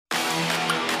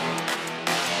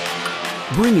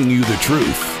bringing you the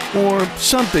truth, or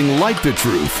something like the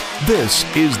truth. This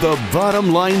is the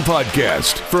Bottom Line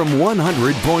Podcast from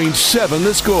 100.7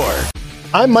 The Score.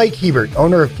 I'm Mike Hebert,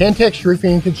 owner of Cantex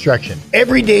Roofing and Construction.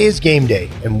 Every day is game day,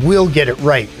 and we'll get it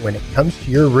right when it comes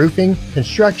to your roofing,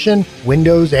 construction,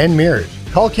 windows, and mirrors.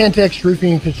 Call Cantex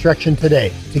Roofing and Construction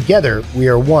today. Together, we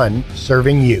are one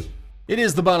serving you. It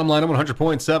is the Bottom Line on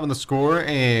 100.7 The Score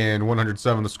and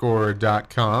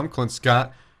 107thescore.com. Clint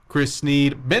Scott, Chris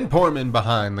Snead, Ben Portman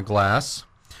behind the glass.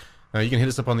 You can hit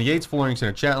us up on the Yates Flooring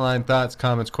Center chat line. Thoughts,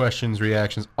 comments, questions,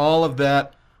 reactions, all of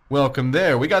that. Welcome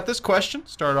there. We got this question.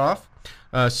 Start off.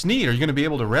 Snead, are you going to be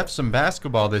able to ref some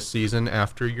basketball this season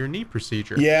after your knee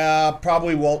procedure? Yeah,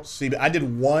 probably won't see. I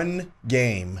did one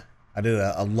game. I did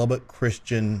a Lubbock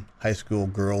Christian high school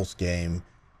girls game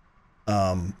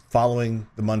following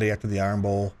the Monday after the Iron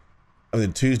Bowl. I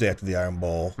mean, Tuesday after the Iron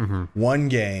Bowl. Mm-hmm. One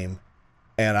game,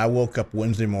 and I woke up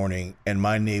Wednesday morning, and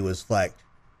my knee was like,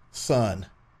 son,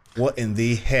 what in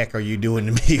the heck are you doing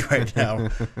to me right now?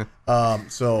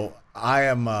 So I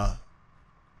am...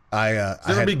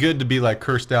 it'll be good to be like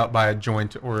cursed out by a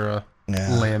joint or a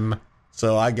limb.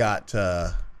 So I got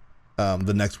the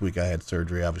next week I had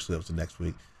surgery. Obviously, that was the next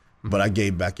week. But I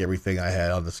gave back everything I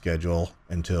had on the schedule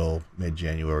until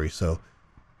mid-January. So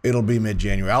it'll be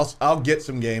mid-January. I'll get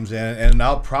some games in, and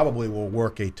I'll probably will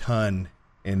work a ton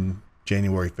in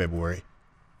January, February.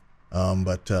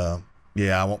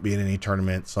 Yeah, I won't be in any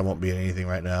tournaments. I won't be in anything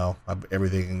right now.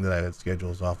 Everything that I had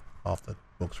scheduled is off the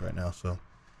books right now. So,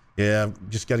 yeah,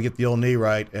 just got to get the old knee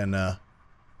right. And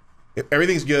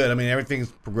everything's good. I mean, everything's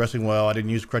progressing well. I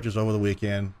didn't use crutches over the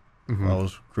weekend. Mm-hmm. I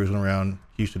was cruising around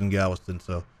Houston and Galveston,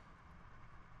 so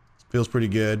it feels pretty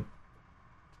good.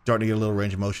 Starting to get a little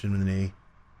range of motion in the knee,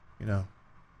 you know.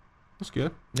 That's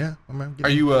good. Yeah. Are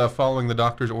you following the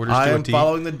doctor's orders to a T? I am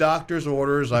following the doctor's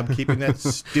orders. I'm keeping that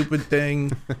stupid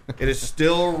thing. It is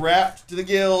still wrapped to the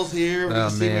gills here. You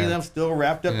see me, I'm still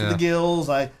wrapped up to the gills.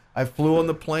 I flew on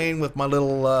the plane with my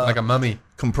little like a mummy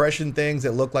compression things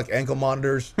that look like ankle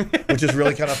monitors, which is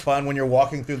really kind of fun when you're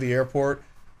walking through the airport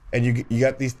and you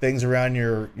got these things around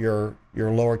your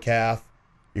lower calf,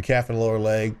 your calf and lower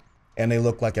leg, and they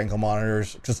look like ankle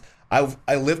monitors. Because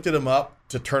I lifted them up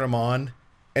to turn them on.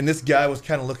 And this guy was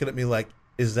kind of looking at me like,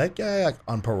 is that guy like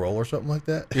on parole or something like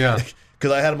that? Yeah.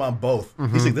 Because I had him on both.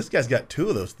 Mm-hmm. He's like, this guy's got two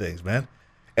of those things, man.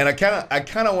 And I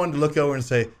kind of wanted to look over and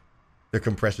say, they're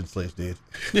compression sleeves, dude.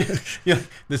 Yeah.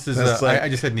 This is I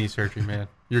just had knee surgery, man.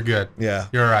 You're good. Yeah.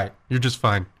 You're all right. You're just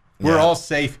fine. We're all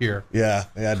safe here. Yeah.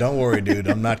 Yeah. Don't worry, dude.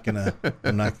 I'm not gonna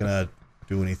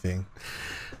do anything.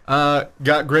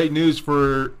 Got great news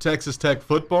for Texas Tech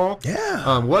football.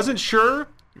 Yeah. Wasn't sure,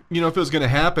 if it was going to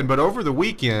happen, but over the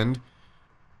weekend,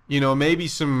 maybe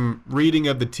some reading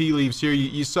of the tea leaves here.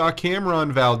 You saw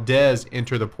Cam'Ron Valdez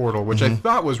enter the portal, which I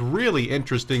thought was really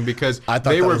interesting because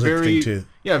they were very, too.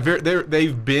 Yeah,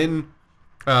 they've been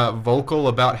vocal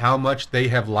about how much they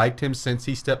have liked him since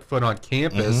he stepped foot on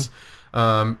campus.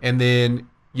 And then,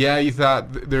 you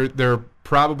thought they're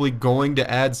probably going to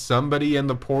add somebody in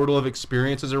the portal of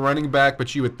experience as a running back,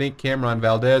 but you would think Cam'Ron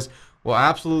Valdez will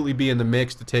absolutely be in the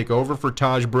mix to take over for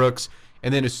Tahj Brooks.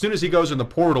 And then as soon as he goes in the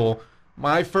portal,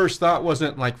 my first thought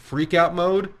wasn't like freak out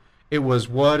mode. It was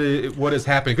what is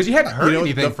happening, because you hadn't heard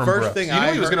anything from Brooks.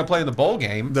 He was going to play in the bowl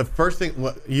game. The first thing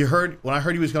when I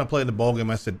heard he was going to play in the bowl game,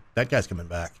 I said, that guy's coming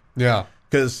back. Yeah.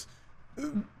 Because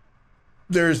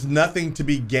there's nothing to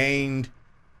be gained.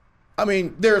 I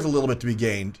mean, there's a little bit to be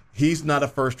gained. He's not a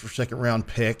first or second round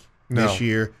pick this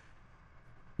year.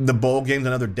 The bowl game's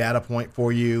another data point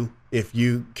for you. If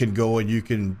you can go and you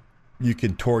can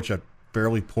torch a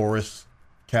fairly porous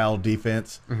Cal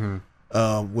defense,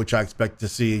 which I expect to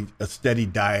see a steady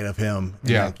diet of him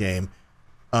in that game.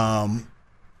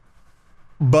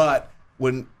 But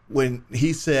when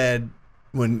he said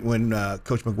when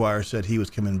Coach McGuire said he was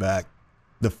coming back,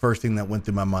 the first thing that went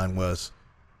through my mind was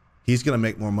he's going to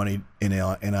make more money in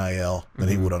NIL than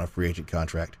he would on a free agent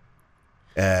contract,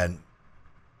 and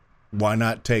why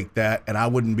not take that? And I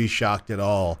wouldn't be shocked at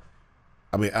all.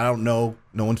 I mean, I don't know.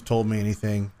 No one's told me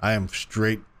anything. I am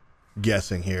straight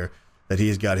guessing here that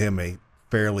he's got him a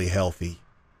fairly healthy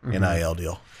NIL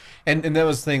deal. And that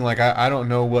was the thing, like, I don't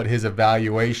know what his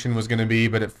evaluation was going to be,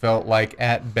 but it felt like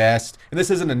at best, and this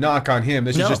isn't a knock on him,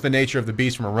 this is just the nature of the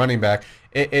beast from a running back,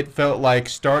 it felt like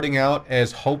starting out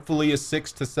as hopefully a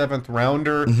 6th to 7th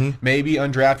rounder, maybe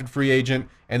undrafted free agent,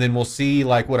 and then we'll see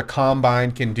like what a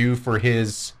combine can do for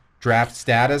his draft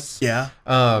status. Yeah.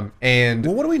 And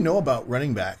what do we know about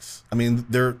running backs? I mean,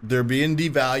 they're being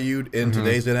devalued in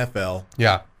today's NFL.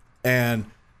 Yeah. And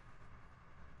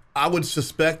I would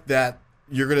suspect that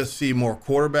you're going to see more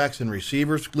quarterbacks and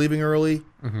receivers leaving early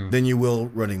than you will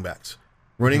running backs.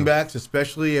 Running backs,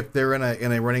 especially if they're in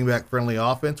a running back friendly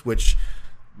offense, which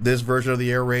this version of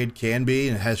the air raid can be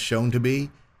and has shown to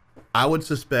be, I would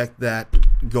suspect that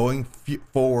going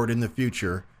forward in the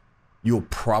future, you'll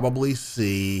probably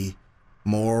see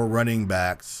more running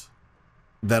backs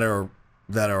that are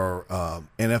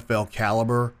NFL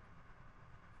caliber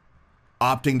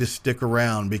opting to stick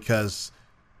around, because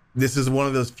this is one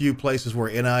of those few places where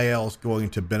NIL is going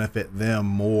to benefit them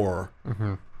more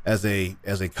as a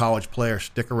college player.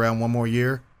 Stick around one more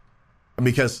year,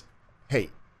 because hey,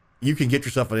 you can get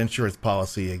yourself an insurance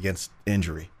policy against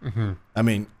injury. I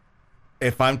mean,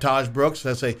 if I'm Tahj Brooks,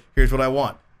 I say, here's what I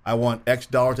want. I want X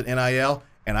dollars in NIL,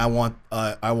 and I want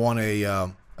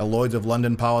a Lloyd's of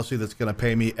London policy that's going to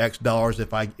pay me X dollars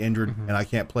if I injured and I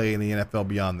can't play in the NFL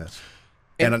beyond this.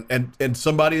 And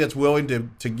somebody that's willing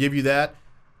to give you that,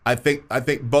 I think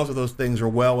both of those things are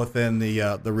well within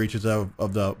the reaches of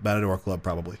the Matador Club,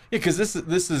 probably. Yeah, because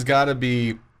this has got to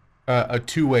be a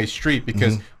two-way street,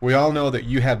 because we all know that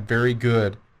you have very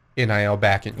good NIL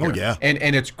backing here. Oh, yeah.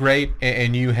 And it's great,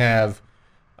 and you have,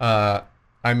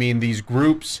 these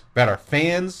groups that are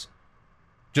fans,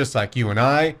 just like you and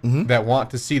I, that want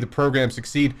to see the program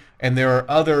succeed, and there are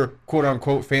other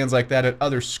quote-unquote fans like that at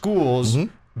other schools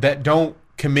that don't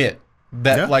commit,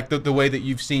 like the way that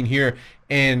you've seen here.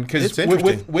 And because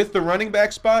with the running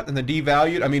back spot and the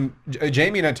devalued, I mean,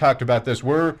 Jamie and I talked about this.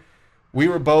 We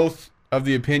were both of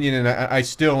the opinion, and I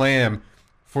still am,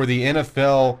 for the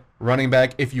NFL running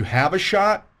back, if you have a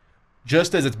shot,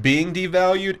 just as it's being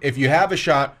devalued, if you have a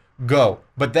shot, go.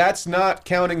 But that's not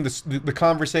counting the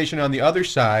conversation on the other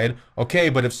side. Okay,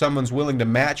 but if someone's willing to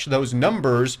match those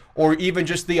numbers, or even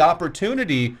just the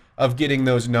opportunity of getting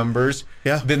those numbers,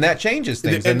 then that changes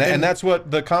things. And that's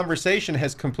what the conversation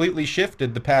has completely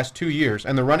shifted the past 2 years.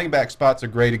 And the running back spot's a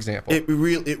great example. It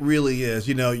really is.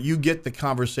 You know, you get the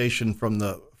conversation from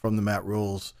the Matt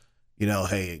Rules, you know,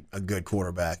 hey, a good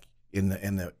quarterback in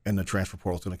the transfer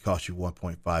portal is going to cost you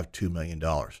 $1.52 million.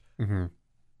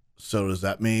 So does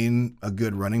that mean a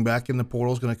good running back in the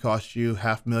portal is going to cost you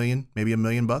 $500,000, maybe $1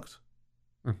 million bucks?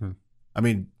 I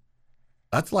mean,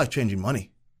 that's life-changing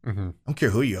money. I don't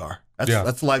care who you are.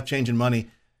 That's life-changing money.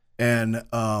 And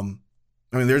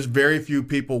there's very few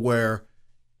people where,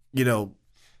 you know,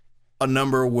 a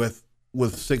number with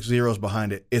 6 zeros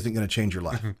behind it isn't going to change your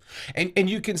life. And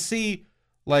you can see,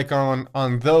 like,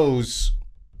 on those,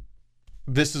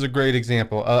 this is a great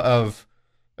example of,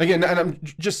 again, and I'm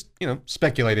just,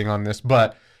 speculating on this,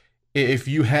 but if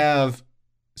you have,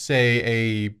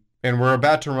 say, and we're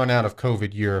about to run out of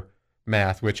COVID year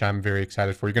math, which I'm very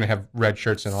excited for. You're going to have red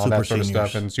shirts and all that sort of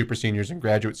stuff, and super seniors and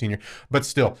graduate senior. But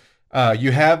still,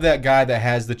 you have that guy that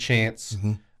has the chance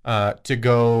to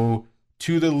go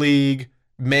to the league,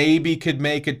 maybe could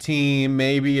make a team,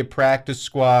 maybe a practice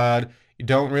squad. You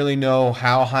don't really know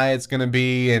how high it's going to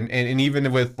be, and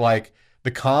even with, like,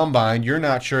 the combine, you're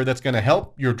not sure that's going to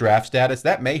help your draft status.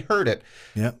 That may hurt it.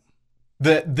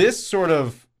 This sort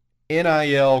of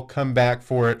NIL comeback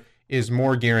for it is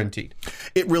more guaranteed.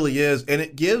 It really is, and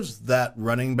it gives that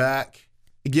running back,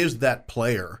 it gives that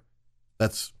player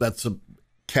that's a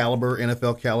caliber,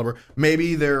 NFL caliber.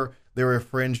 Maybe they're a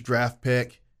fringe draft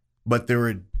pick, but they're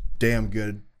a damn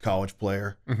good college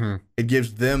player. It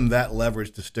gives them that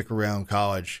leverage to stick around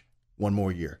college one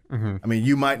more year. I mean,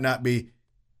 you might not be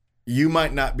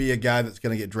a guy that's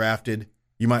going to get drafted.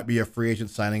 You might be a free agent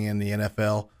signing in the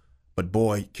NFL, but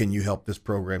boy, can you help this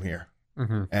program here.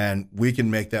 And we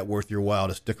can make that worth your while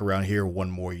to stick around here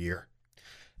one more year.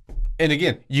 And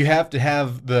again, you have to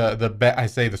have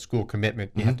the school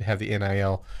commitment. You have to have the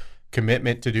NIL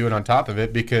commitment to do it on top of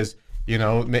it, because,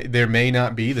 there may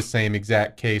not be the same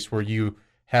exact case where you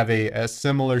have a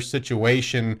similar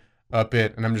situation up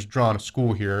at, and I'm just drawing a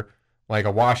school here, like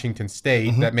a Washington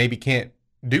State that maybe can't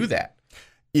do that.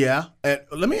 Yeah.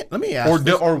 Let me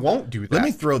ask or won't do that. Let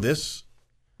me throw this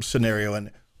scenario in.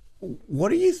 What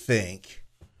do you think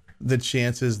the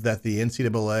chances that the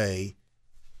NCAA,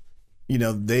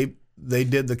 they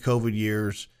did the COVID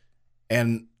years,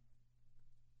 and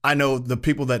I know the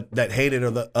people that hate it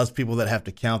are us people that have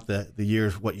to count the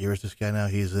years. What year is this guy now?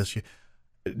 He's this year.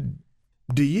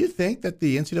 Do you think that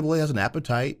the NCAA has an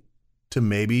appetite to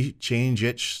maybe change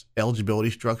its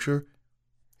eligibility structure,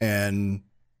 and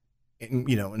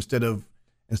instead of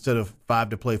 5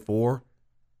 to play 4,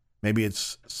 maybe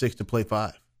it's 6 to play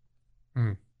 5?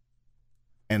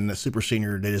 And the super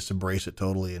senior, they just embrace it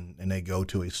totally, and they go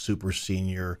to a super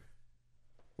senior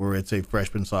where it's a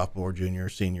freshman, sophomore, junior,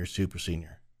 senior, super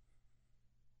senior.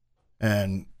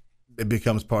 And it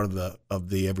becomes part of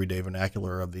the everyday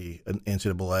vernacular of the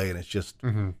NCAA, and it's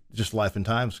just life and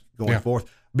times going forth.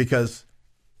 Because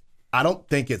I don't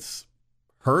think it's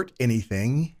hurt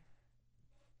anything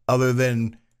other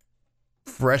than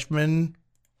freshmen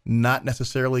not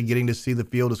necessarily getting to see the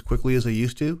field as quickly as they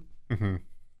used to. Mm-hmm.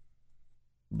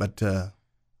 But I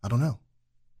don't know.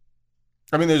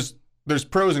 I mean, there's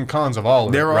pros and cons of all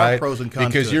of it, right? There are pros and cons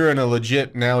because you're in a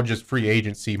legit now just free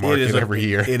agency market every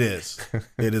year. It is.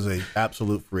 It is a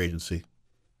absolute free agency.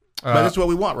 But that's what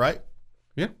we want, right?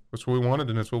 Yeah, that's what we wanted,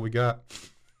 and that's what we got.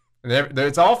 And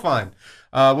it's all fine.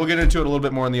 We'll get into it a little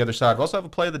bit more on the other side. We also have a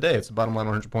play of the day. It's the bottom line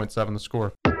 100.7 The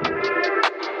Score.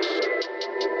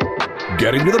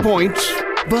 Getting to the point,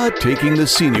 but taking the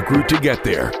scenic route to get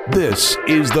there. This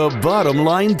is the Bottom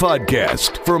Line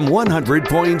Podcast from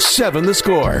 100.7 The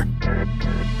Score.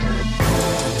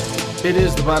 It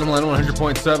is the bottom line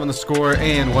 100.7 The Score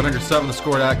and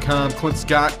 107thescore.com. Clint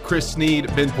Scott, Chris Snead,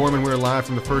 Ben Portman. We're live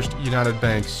from the First United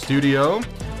Bank studio.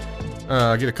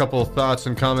 Get a couple of thoughts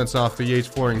and comments off the Yates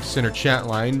Flooring Center chat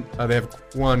line. They have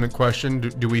one question.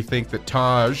 Do we think that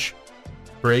Tahj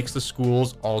breaks the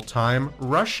school's all-time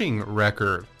rushing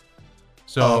record?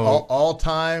 So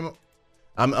all-time,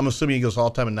 I'm assuming he goes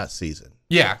all-time and not season.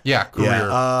 Yeah, career.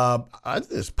 Yeah,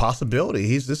 there's a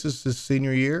possibility. This is his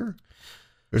senior year.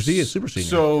 Or is he a super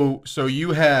senior? So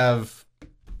you have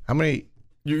how many?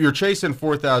 You're chasing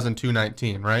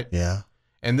 4,219, right? Yeah.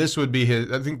 And this would be his.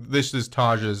 I think this is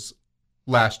Taj's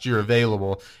last year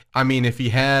available. I mean, if he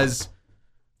has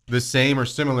the same or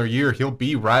similar year, he'll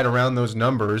be right around those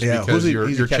numbers. Yeah. Because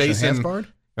you're chasing Hanspard?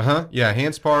 Yeah,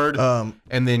 Hanspard.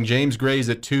 And then James Gray's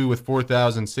at 2 with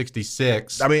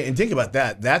 4,066. I mean, and think about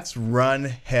that. That's run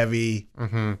heavy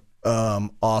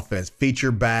offense,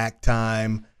 feature back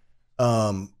time.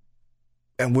 And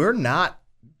we're not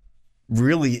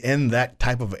really in that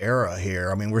type of era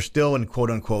here. I mean, we're still in quote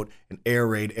unquote an air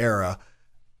raid era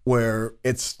where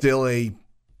it's still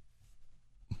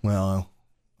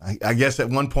I guess at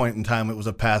one point in time it was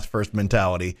a pass first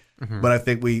mentality, but I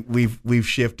think we've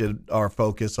shifted our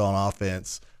focus on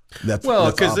offense.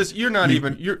 Because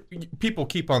people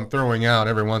keep on throwing out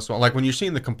every once in a while. Like when you're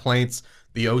seeing the complaints,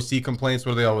 the OC complaints,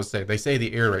 what do they always say? They say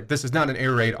the air raid. This is not an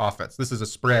air raid offense. This is a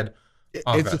spread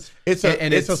offense. It's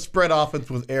a spread offense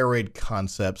with air raid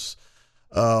concepts.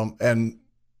 And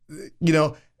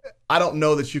I don't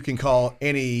know that you can call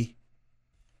any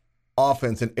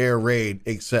offense an air raid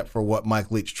except for what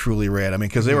Mike Leach truly ran. I mean,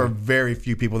 because there were very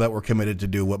few people that were committed to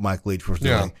do what Mike Leach was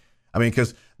doing. Yeah. I mean,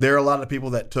 because there are a lot of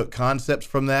people that took concepts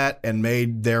from that and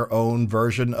made their own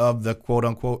version of the quote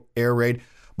unquote air raid.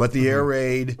 But the air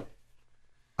raid,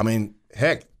 I mean,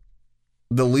 heck,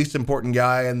 the least important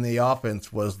guy in the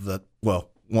offense was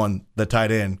one, the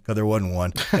tight end, because there wasn't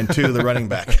one, and two, the running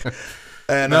back.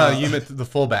 And no, you meant the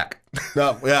fullback.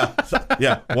 No,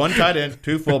 one tight end,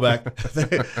 two fullback,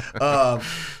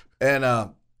 and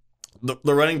the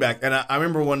running back. And I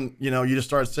remember when you just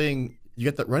start seeing you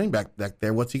get that running back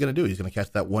there. What's he going to do? He's going to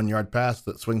catch that 1 yard pass,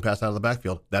 that swing pass out of the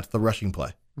backfield. That's the rushing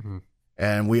play,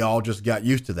 and we all just got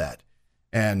used to that.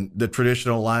 And the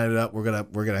traditional line it up, we're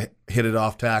gonna hit it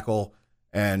off tackle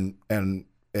and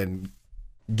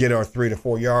get our 3 to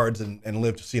 4 yards and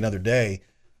live to see another day.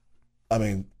 I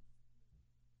mean,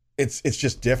 it's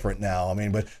just different now. I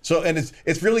mean,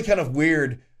 it's really kind of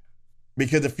weird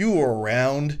because if you were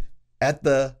around at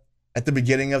the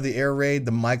beginning of the air raid,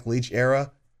 the Mike Leach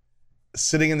era,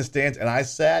 sitting in the stands, and I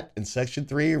sat in section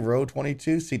 3, row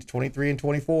 22, seats 23 and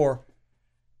 24,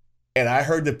 and I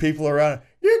heard the people around,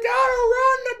 "You gotta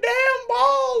run the damn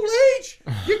ball, Leach.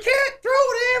 You can't throw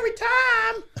it every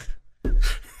time."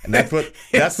 And that's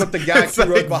what the guy who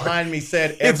rode behind me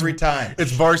said every time.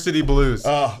 It's varsity blues.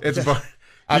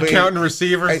 You counting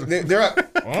receivers? They're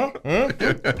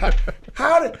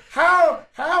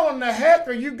how in the heck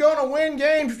are you going to win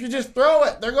games if you just throw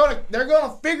it? They're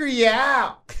gonna figure you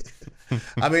out.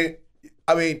 I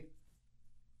mean,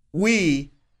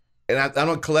 we, and I'm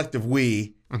a collective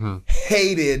we,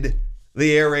 hated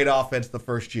the air raid offense the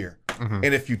first year. And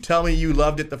if you tell me you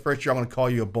loved it the first year, I'm going to call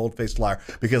you a bold-faced liar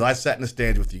because I sat in the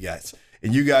stands with you guys.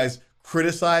 And you guys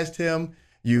criticized him.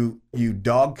 You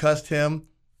dog-cussed him.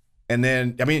 And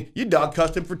then, I mean, you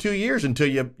dog-cussed him for 2 years until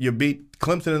you beat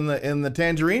Clemson in the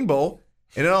Tangerine Bowl.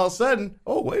 And then all of a sudden,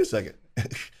 oh, wait a second.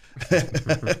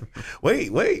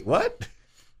 wait, what?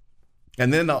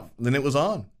 And then it was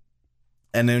on.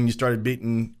 And then you started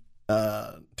beating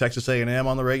Texas A&M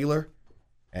on the regular,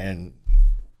 and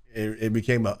it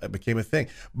became a thing.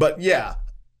 But yeah,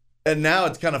 and now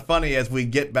it's kind of funny as we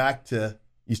get back to,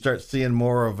 you start seeing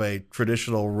more of a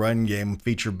traditional run game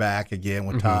feature back again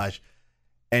with Tahj,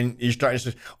 and you start to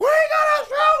say, "We gotta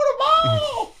throw the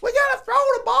ball. We got to throw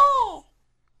the ball.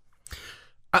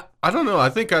 I don't know. I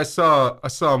think I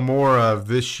saw more of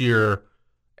this year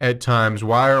at times.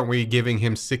 Why aren't we giving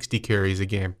him 60 carries a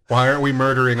game? Why aren't we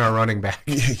murdering our running back?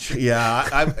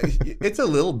 Yeah, it's a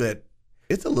little bit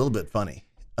funny.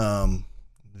 It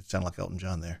sounded like Elton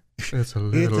John there. It's a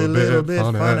little bit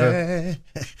funny.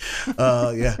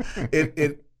 Yeah.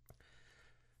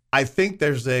 I think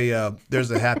there's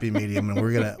a happy medium, and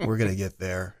we're gonna get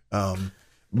there.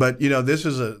 But this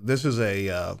is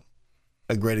a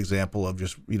great example of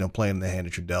just playing the hand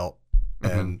that you're dealt.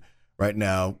 Mm-hmm. And right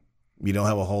now you don't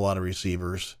have a whole lot of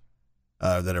receivers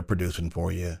that are producing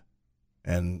for you,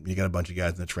 and you got a bunch of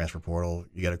guys in the transfer portal.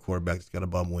 You got a quarterback that's got a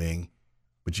bum wing,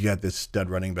 but you got this stud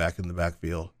running back in the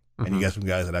backfield, and you got some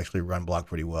guys that actually run block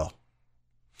pretty well.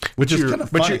 Which is kind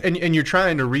of funny. And you're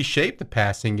trying to reshape the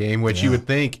passing game, which you would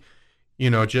think,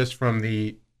 just from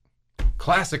the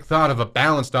classic thought of a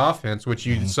balanced offense, which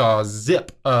you saw a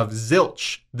zip of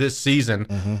zilch this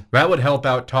season, that would help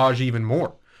out Tahj even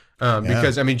more.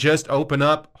 Because, just open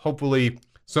up, hopefully,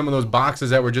 some of those boxes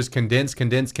that were just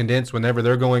condensed whenever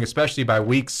they're going, especially by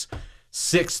weeks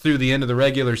 6 through the end of the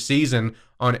regular season,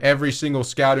 on every single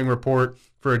scouting report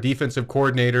for a defensive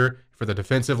coordinator, for the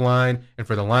defensive line, and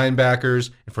for the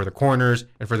linebackers, and for the corners,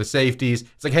 and for the safeties.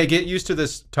 It's like, hey, get used to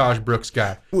this Tahj Brooks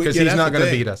guy, because he's not going to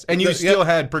beat us. And you still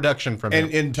had production from him.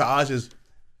 And Tahj is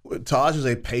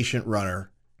a patient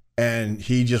runner, and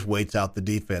he just waits out the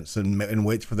defense and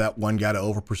waits for that one guy to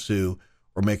over pursue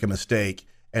or make a mistake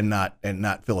and not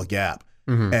fill a gap.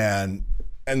 And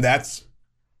that's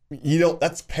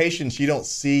that's patience you don't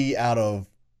see out of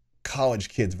college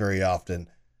kids very often.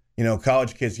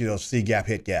 College kids see gap,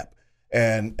 hit gap.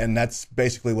 And that's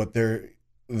basically what they're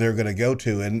going to go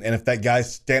to. And if that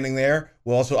guy's standing there,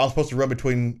 well, so I'm supposed to run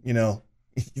between,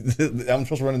 I'm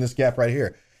supposed to run in this gap right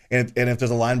here. And if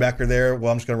there's a linebacker there,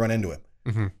 well, I'm just going to run into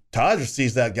him. Tahj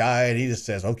sees that guy and he just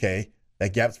says, okay,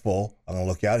 that gap's full. I'm going to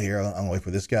look out here. I'm going to wait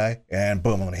for this guy, and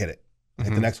boom, I'm going to hit it.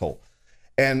 Hit the next hole.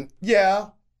 And yeah,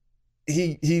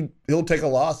 he'll take a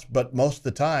loss, but most of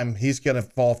the time he's going to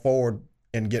fall forward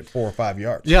and get 4 or 5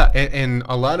 yards. Yeah, and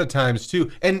a lot of times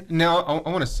too. And now I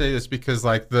want to say this because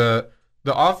the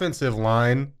offensive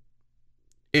line,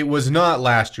 it was not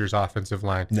last year's offensive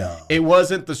line. No. It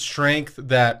wasn't the strength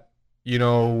that,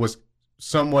 was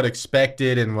somewhat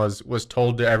expected and was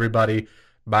told to everybody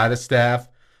by the staff.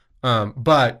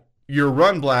 But your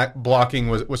run blocking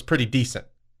was pretty decent.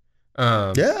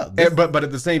 But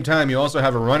at the same time, you also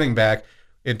have a running back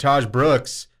in Tahj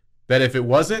Brooks that if it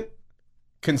wasn't,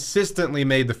 consistently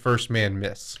made the first man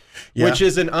miss, which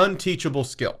is an unteachable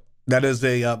skill. That is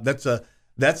that's an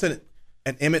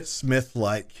Emmitt Smith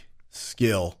like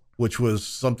skill, which was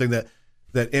something that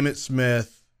Emmitt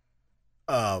Smith,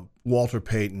 Walter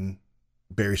Payton,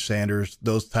 Barry Sanders,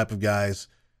 those type of guys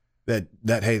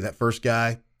that first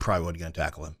guy probably wasn't going to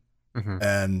tackle him.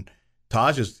 And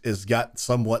Tahj has got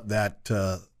somewhat that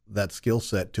skill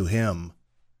set to him,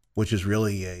 which is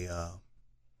really it's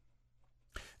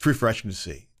refreshing to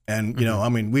see. And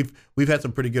we've had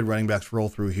some pretty good running backs roll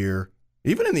through here.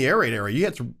 Even in the air raid era, you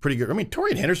had some pretty good.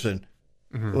 Torian Henderson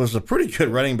was a pretty good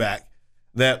running back.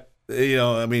 That he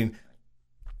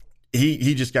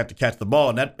just got to catch the ball,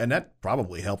 and that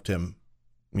probably helped him,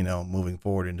 moving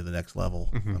forward into the next level.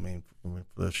 For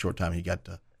the short time he got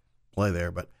to play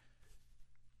there, but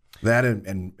that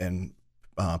and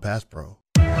pass pro.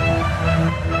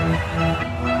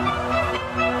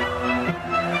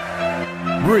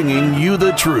 Bringing you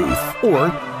the truth,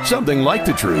 or something like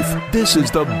the truth. This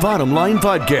is the Bottom Line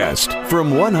Podcast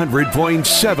from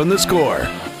 100.7 The Score.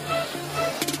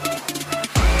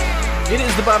 It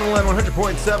is the Bottom Line,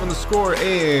 100.7 The Score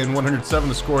and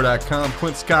 107thescore.com.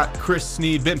 Clint Scott, Chris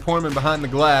Snead, Ben Portman behind the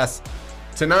glass.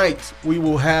 Tonight, we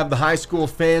will have the high school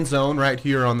fan zone right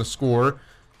here on The Score.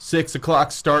 6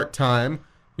 o'clock start time.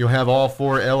 You'll have all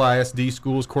 4 LISD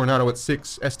schools, Coronado at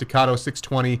 6, Estacado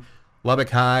 6:20, Lubbock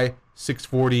High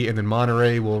 6:40, and then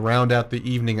Monterey will round out the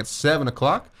evening at 7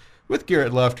 o'clock with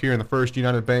Garrett Luft here in the First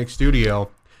United Bank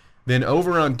studio. Then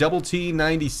over on Double T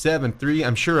 97.3,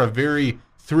 I'm sure a very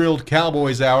thrilled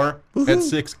Cowboys hour at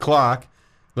 6 o'clock.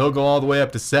 They'll go all the way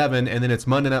up to 7, and then it's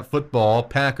Monday Night Football,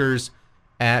 Packers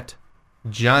at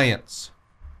Giants.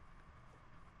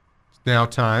 It's now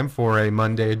time for a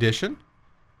Monday edition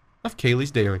of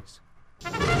Kailey's Dailies.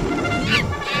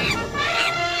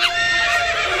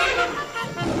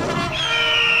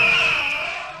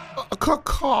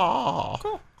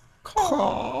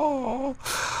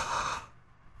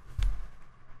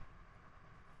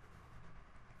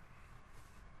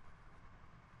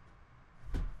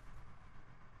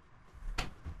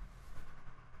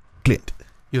 Clint.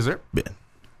 Yes, sir. Ben.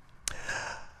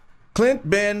 Clint,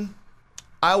 Ben,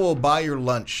 I will buy your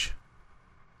lunch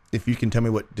if you can tell me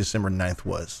what December 9th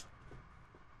was.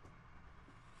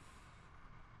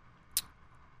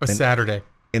 Saturday.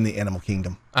 In the animal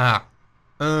kingdom. I'm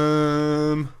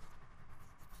going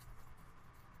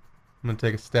to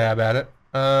take a stab at it.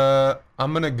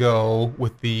 I'm going to go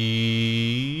with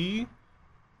the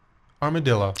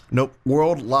armadillo. Nope.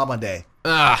 World Llama Day.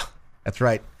 That's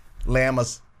right.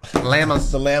 Llamas.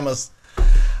 Llamas. The llamas.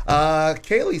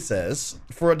 Kailey says,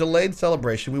 for a delayed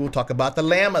celebration, we will talk about the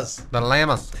llamas. The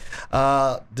llamas.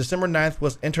 December 9th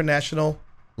was International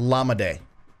Llama Day.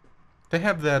 They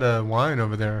have that wine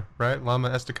over there, right? Llama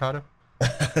Estacado?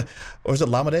 Or is it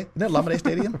Llama Day? Isn't that Llama Day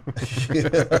Stadium?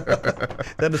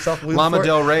 That the South Llama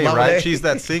Del Rey, Llama right? Day. She's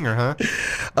that singer,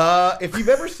 huh? If you've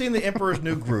ever seen The Emperor's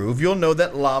New Groove, you'll know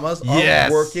that llamas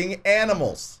are working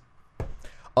animals.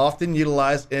 Often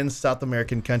utilized in South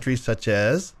American countries such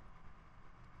as...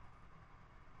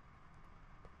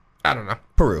 I don't know.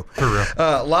 Peru.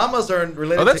 Llamas are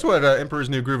related that's to... what Emperor's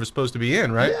New Groove is supposed to be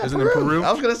in, right? Yeah, Isn't it Peru?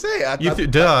 I was going to say.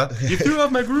 You threw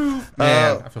off my groove.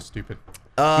 Man, I feel stupid.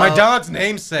 My dog's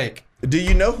namesake. Do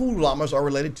you know who llamas are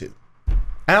related to?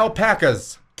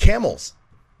 Alpacas. Camels.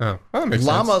 Oh, that makes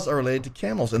Llamas sense. are related to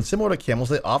camels, and similar to camels,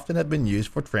 they often have been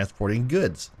used for transporting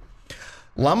goods.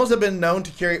 Llamas have been known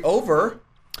to carry over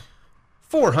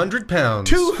 400 pounds.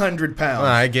 200 pounds.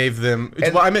 I gave them...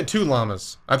 well, I meant 2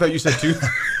 llamas. I thought you said 2.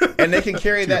 And they can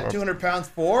carry that 200 pounds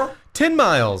for 10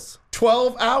 miles.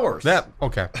 12 hours.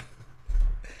 Okay.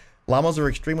 Llamas are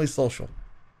extremely social.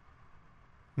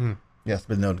 Yes,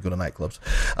 been known to go to nightclubs.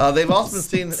 They've also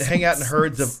been seen hang out in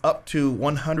herds of up to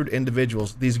 100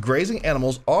 individuals. These grazing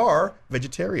animals are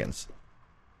vegetarians.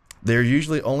 They're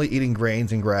usually only eating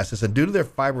grains and grasses, and due to their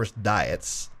fibrous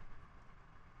diets,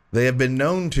 they have been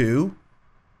known to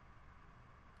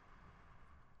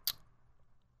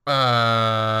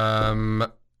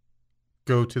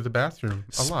go to the bathroom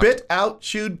a lot. spit out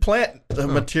chewed plant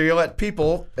material at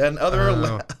people and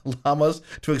other llamas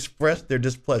to express their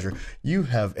displeasure. You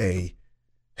have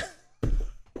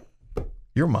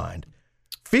your mind.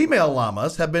 Female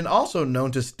llamas have been also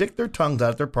known to stick their tongues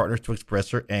out at their partners to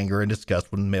express their anger and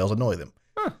disgust when males annoy them.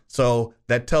 So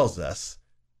that tells us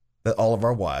that all of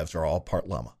our wives are all part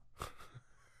llama.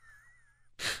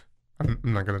 I'm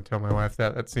not going to tell my wife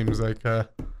that. That seems like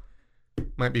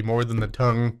might be more than the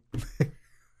tongue.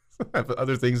 I have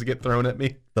other things that get thrown at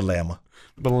me. The llama.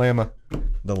 The llama.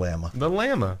 The llama. The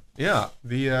llama. Yeah.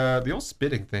 The old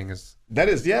spitting thing is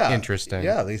interesting.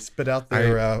 Yeah, they spit out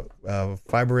their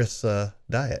fibrous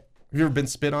diet. Have you ever been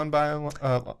spit on by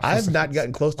a I've not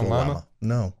gotten close to a llama.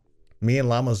 No. Me and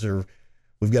llamas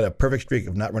we've got a perfect streak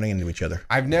of not running into each other.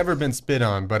 I've never been spit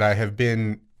on, but I have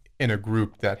been in a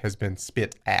group that has been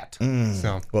spit at.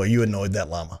 So, well, you annoyed that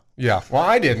llama. Yeah. Well,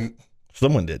 I didn't.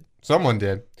 Someone did. Someone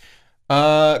did.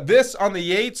 This on the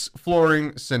Yates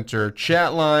Flooring Center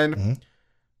chat line.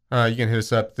 You can hit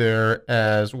us up there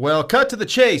as well. Cut to the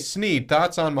chase. Snead,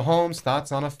 thoughts on Mahomes,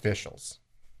 thoughts on officials?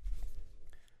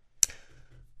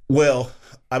 Well,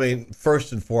 I mean,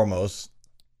 first and foremost,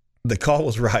 the call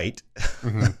was right.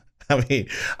 I mean,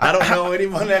 I don't know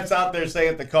anyone that's out there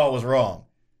saying the call was wrong.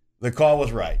 The call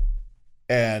was right.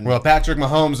 And well, Patrick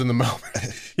Mahomes in the moment.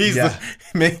 He's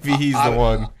maybe he's the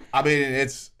one. I mean,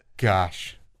 it's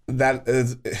gosh. That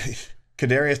is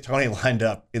Kadarius Toney lined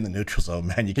up in the neutral zone,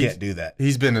 man. You can't do that.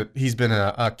 He's been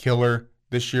a killer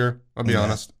this year. I'll be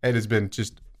honest. It has been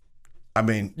just. I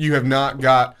mean, you have not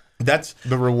got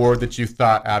the reward that you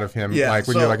thought out of him. Yeah, like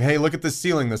when you're like, hey, look at the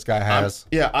ceiling this guy has.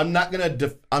 I'm not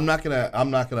gonna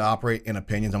operate in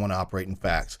opinions. I'm gonna operate in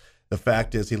facts. The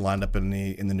fact is, he lined up in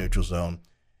the neutral zone.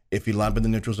 If he lined up in the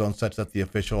neutral zone such that the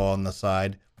official on the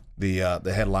side, the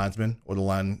head linesman or the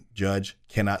line judge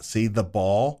cannot see the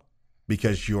ball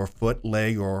because your foot,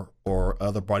 leg, or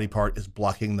other body part is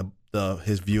blocking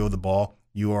his view of the ball,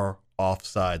 you are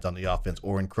offsides on the offense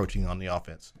or encroaching on the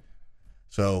offense.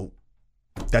 So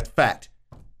that's fact.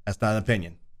 That's not an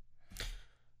opinion.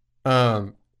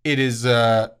 It is.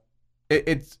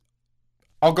 It's.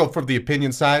 I'll go from the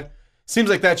opinion side. Seems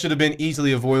like that should have been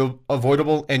easily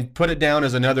avoidable, and put it down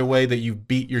as another way that you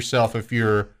beat yourself if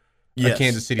you're a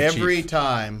Kansas City Chief. Every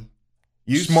time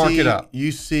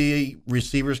you see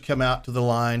receivers come out to the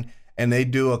line and they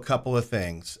do a couple of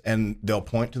things, and they'll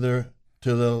point to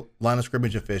the line of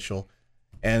scrimmage official,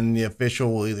 and the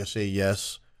official will either say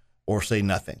yes or say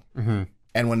nothing. Mm-hmm.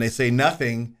 And when they say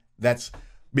nothing, that's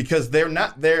because they're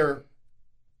not there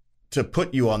to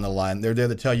put you on the line. They're there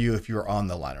to tell you if you're on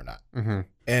the line or not. Mm-hmm.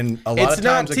 And a lot of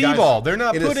times, it's not T-ball. They're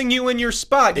not putting you in your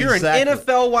spot. You're an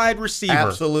NFL wide receiver.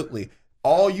 Absolutely.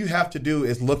 All you have to do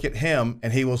is look at him,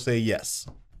 and he will say yes.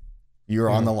 You're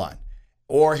on the line.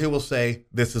 Or he will say,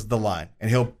 this is the line. And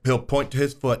he'll point to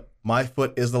his foot. My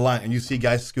foot is the line. And you see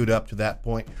guys scoot up to that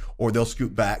point, or they'll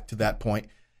scoot back to that point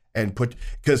and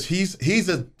because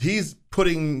he's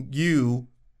putting you,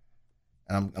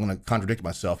 and I'm going to contradict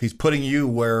myself, he's putting you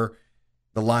where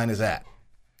the line is at.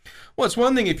 Well, it's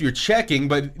one thing if you're checking,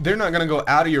 but they're not going to go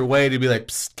out of your way to be like,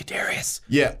 psst, Kadarius,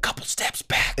 a couple steps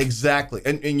back. Exactly.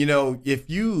 And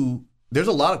there's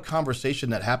a lot of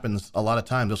conversation that happens a lot of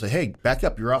times. They'll say, hey, back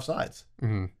up, you're offsides.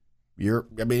 Mm-hmm.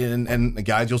 And the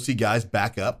guys, you'll see guys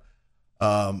back up.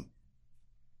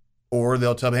 Or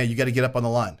they'll tell me, hey, you got to get up on the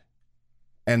line.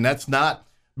 And that's not,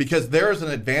 because there is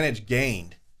an advantage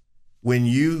gained when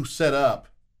you set up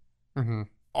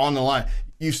on the line.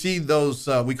 You see those,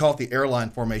 we call it the airline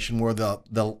formation, where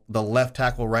the left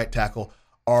tackle, right tackle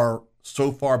are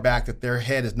so far back that their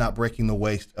head is not breaking the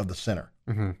waist of the center.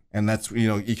 Mm-hmm. And that's,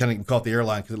 you kind of call it the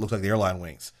airline because it looks like the airline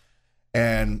wings.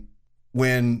 And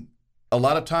when a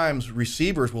lot of times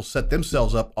receivers will set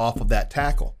themselves up off of that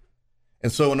tackle.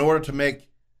 And so in order to make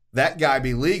that guy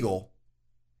be legal,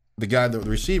 the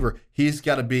receiver, he's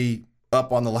got to be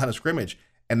up on the line of scrimmage.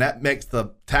 And that makes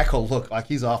the tackle look like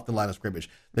he's off the line of scrimmage.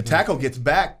 The tackle gets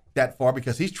back that far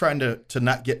because he's trying to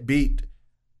not get beat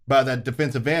by that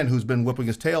defensive end who's been whipping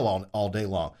his tail all day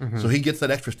long. Mm-hmm. So he gets that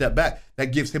extra step back.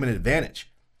 That gives him an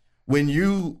advantage. When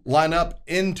you line up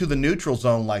into the neutral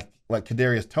zone like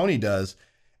Kadarius Toney does,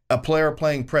 a player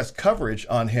playing press coverage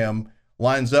on him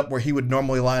lines up where he would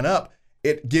normally line up.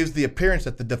 It gives the appearance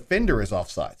that the defender is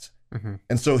offsides. Mm-hmm.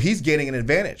 And so he's gaining an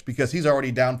advantage because he's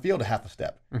already downfield a half a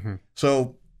step. Mm-hmm.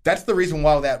 So that's the reason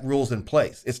why that rule's in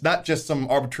place. It's not just some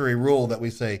arbitrary rule that we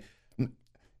say.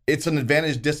 It's an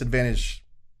advantage-disadvantage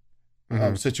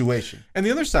situation. And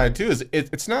the other side too is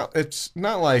it's not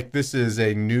like this is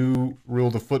a new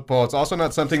rule to football. It's also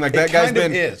not something like that guy's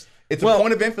been. Is. It's a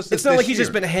point of emphasis. It's not like he's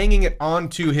just been hanging it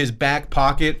onto his back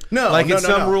pocket. It's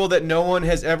some rule that no one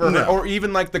has ever heard, or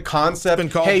even like the concept.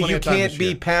 Hey, you can't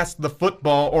be past the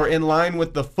football or in line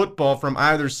with the football from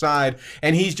either side,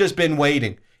 and he's just been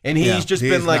waiting. And he's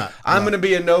been like, I'm going to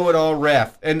be a know-it-all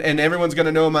ref, and everyone's going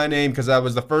to know my name because I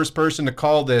was the first person to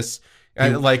call this.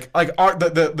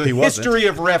 The history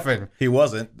of reffing. He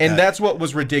wasn't, and that's what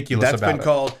was ridiculous about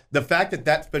it. The fact that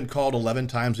that's been called 11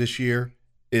 times this year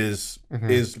is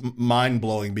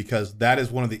mind-blowing because that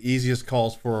is one of the easiest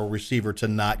calls for a receiver to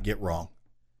not get wrong.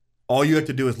 All you have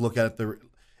to do is look at it,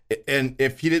 and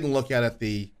if he didn't look at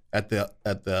it at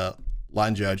the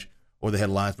line judge or the head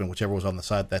linesman, whichever was on the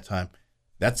side at that time.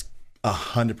 That's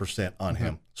 100% on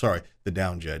him. Sorry, the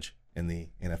down judge in the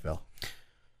NFL.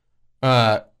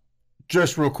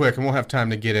 Just real quick, and we'll have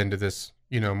time to get into this,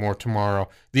 more tomorrow.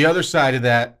 The other side of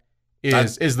that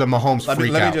is the Mahomes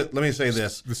freak out. Let me say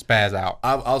this. The spaz out.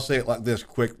 I'll say it like this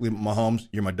quickly. Mahomes,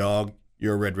 you're my dog.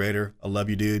 You're a Red Raider. I love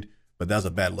you, dude. But that was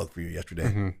a bad look for you yesterday.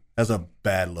 Mm-hmm. That's a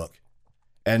bad look.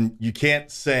 And you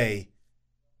can't say,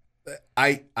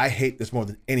 I hate this more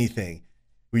than anything,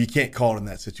 where you can't call it in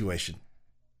that situation.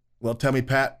 Well, tell me,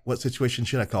 Pat, what situation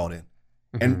should I call it in?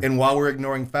 Mm-hmm. And while we're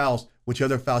ignoring fouls, which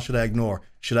other foul should I ignore?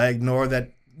 Should I ignore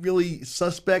that really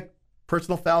suspect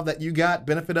personal foul that you got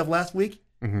benefit of last week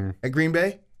at Green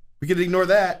Bay? We could ignore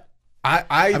that.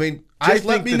 I mean,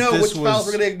 let me know which fouls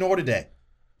we're going to ignore today.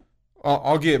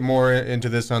 I'll get more into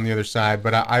this on the other side,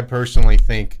 but I personally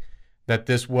think that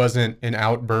this wasn't an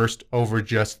outburst over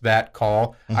just that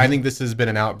call. Mm-hmm. I think this has been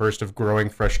an outburst of growing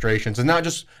frustrations, and not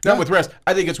with refs.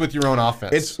 I think it's with your own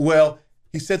offense.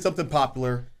 He said something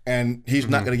popular, and he's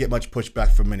not going to get much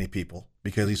pushback from many people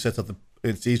because he said something.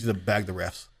 It's easy to bag the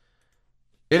refs.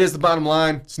 It is the bottom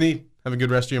line. Snead, have a good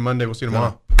rest of your Monday. We'll see you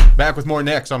tomorrow. Back with more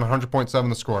next on 100.7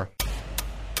 The Score.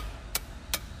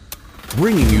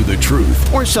 Bringing you the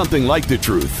truth, or something like the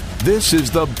truth. This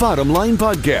is the Bottom Line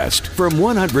Podcast from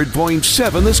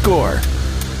 100.7 The Score.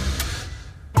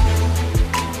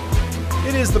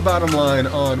 It is the Bottom Line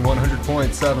on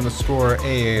 100.7 The Score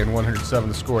and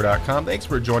 107thescore.com. Thanks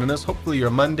for joining us. Hopefully your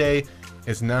Monday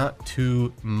is not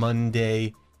too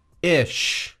Monday-ish.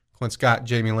 Clint Scott,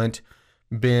 Jamie Lent,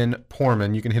 Ben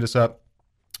Porman. You can hit us up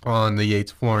on the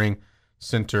Yates Flooring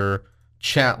Center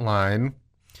chat line.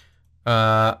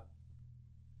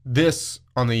 This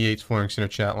on the Yates Flooring Center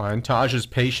chat line. Tahj's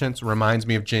patience reminds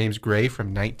me of James Gray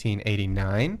from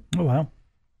 1989. Oh, wow.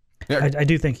 Yeah. I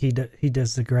do think he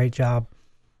does a great job,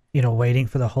 waiting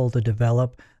for the hole to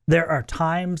develop. There are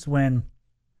times when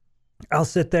I'll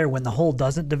sit there when the hole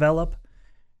doesn't develop,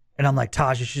 and I'm like,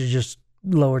 Tahj, you should have just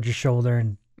lowered your shoulder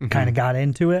and kind of got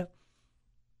into it.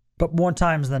 But more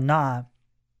times than not,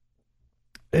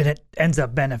 it ends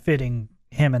up benefiting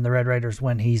him and the Red Raiders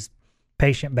when he's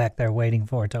patient back there waiting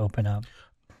for it to open up.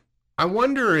 I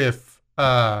wonder if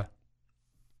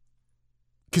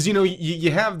because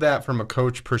you have that from a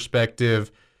coach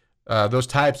perspective, those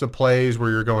types of plays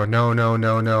where you're going no,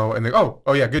 and they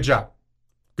oh yeah, good job,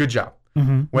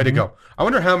 way to go. I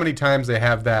wonder how many times they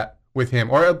have that with him,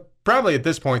 or probably at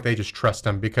this point they just trust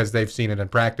him because they've seen it in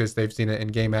practice, they've seen it in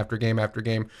game after game after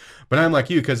game. But I'm like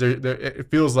you, because it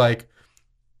feels like,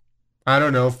 I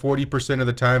don't know, 40% of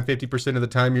the time, 50% of the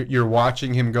time, you're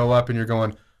watching him go up and you're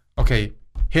going, okay,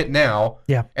 hit now.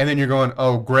 Yeah. And then you're going,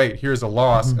 oh, great, here's a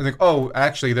loss. And then, oh,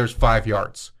 actually, there's 5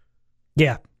 yards.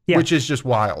 Yeah. Which is just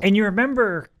wild. And you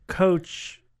remember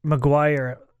Coach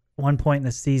McGuire at one point in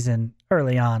the season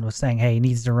early on was saying, hey, he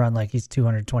needs to run like he's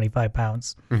 225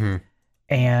 pounds.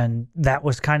 And that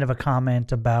was kind of a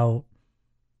comment about,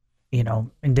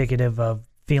 indicative of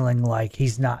feeling like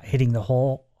he's not hitting the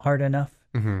hole hard enough.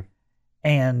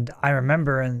 And I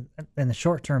remember in the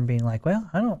short term being like, well,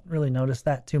 I don't really notice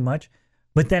that too much.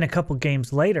 But then a couple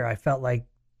games later, I felt like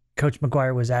Coach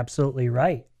McGuire was absolutely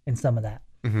right in some of that.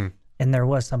 And there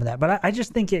was some of that. But I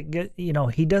just think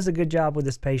he does a good job with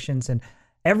his patience. And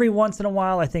every once in a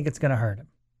while, I think it's going to hurt him.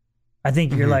 I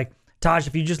think you're like, Tahj,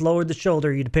 if you just lowered the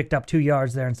shoulder, you'd have picked up 2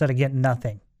 yards there instead of getting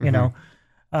nothing,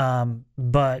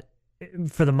 But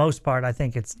for the most part, I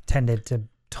think it's tended to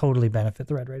totally benefit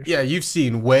the Red Raiders. Yeah, you've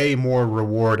seen way more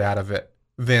reward out of it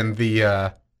than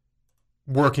the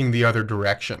working the other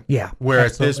direction. Yeah. Where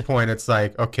absolutely. At this point it's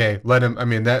like, okay, let him. I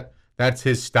mean, that's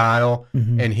his style,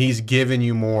 and he's given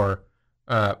you more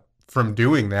from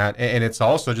doing that. And it's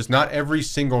also just not every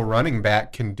single running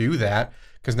back can do that,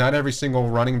 because not every single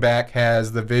running back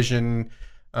has the vision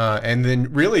and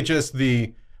then really just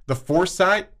the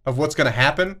foresight of what's going to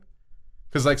happen.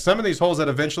 Because like some of these holes that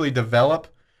eventually develop,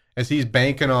 as he's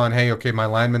banking on, hey, okay, my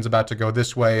lineman's about to go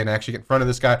this way and actually get in front of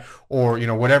this guy, or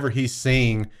whatever he's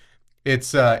seeing.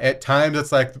 It's at times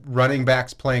it's like running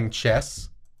backs playing chess,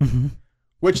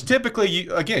 which typically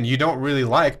you don't really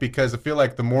like, because I feel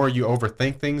like the more you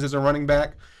overthink things as a running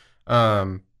back,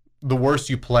 the worse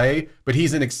you play. But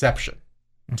he's an exception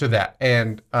to that,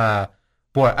 and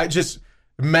boy, I just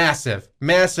massive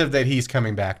that he's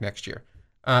coming back next year.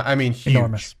 I mean, huge.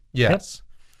 Enormous. Yes.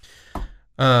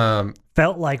 Yep.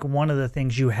 Felt like one of the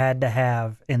things you had to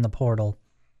have in the portal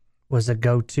was a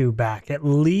go-to back, at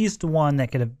least one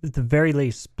that could have, at the very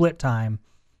least, split time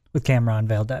with Cam'Ron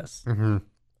Valdez.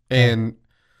 And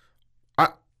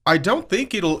I don't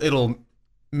think it'll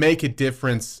make a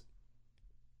difference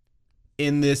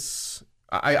in this,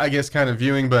 I guess, kind of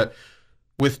viewing, but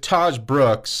with Tahj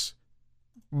Brooks,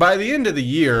 by the end of the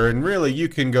year, and really you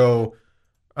can go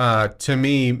to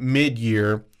me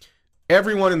mid-year,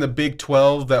 everyone in the Big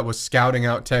 12 that was scouting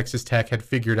out Texas Tech had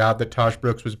figured out that Tahj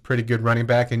Brooks was a pretty good running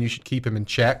back and you should keep him in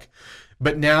check.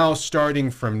 But now, starting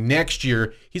from next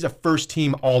year, he's a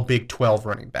first-team All Big 12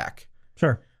 running back.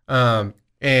 Sure.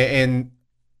 And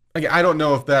I don't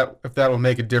know if that will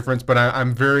make a difference, but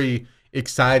I'm very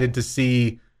excited to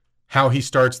see how he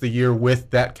starts the year with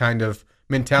that kind of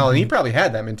mentality. He probably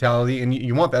had that mentality, and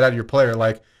you want that out of your player.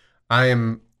 Like, I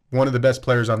am one of the best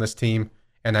players on this team,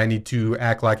 and I need to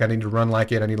act like I need to run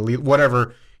like it. I need to lead,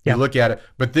 whatever you look at it.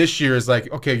 But this year is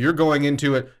like, okay, you're going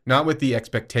into it not with the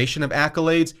expectation of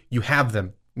accolades. You have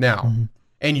them now.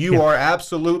 And you are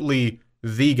absolutely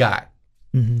the guy.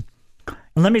 And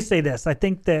let me say this. I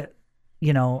think that,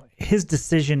 his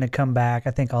decision to come back,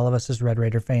 I think all of us as Red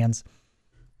Raider fans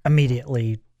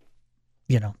immediately,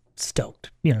 stoked,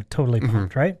 totally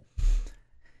pumped, right?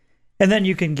 And then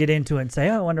you can get into it and say,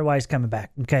 oh, I wonder why he's coming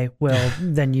back. Okay, well,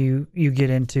 then you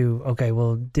get into, okay,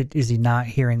 well, is he not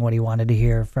hearing what he wanted to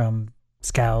hear from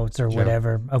scouts or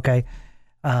whatever? Okay.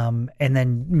 And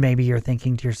then maybe you're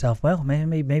thinking to yourself, well,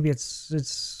 maybe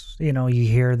it's you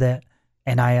hear that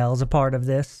NIL is a part of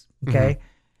this. Okay.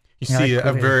 You see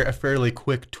a fairly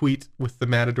quick tweet with the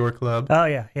Matador Club. Oh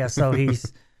yeah. So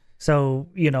he's,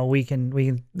 we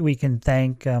can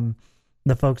thank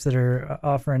the folks that are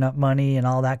offering up money and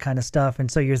all that kind of stuff.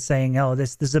 And so you're saying, oh,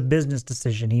 this is a business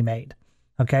decision he made.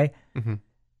 Okay.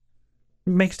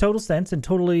 Makes total sense, and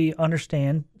totally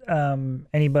understand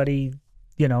anybody,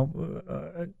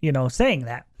 saying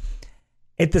that.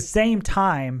 At the same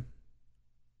time,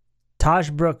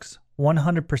 Tahj Brooks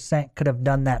 100% could have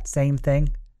done that same thing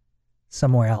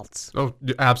somewhere else. Oh,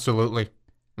 absolutely.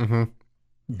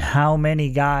 How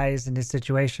many guys in this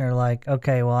situation are like,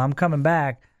 okay, well, I'm coming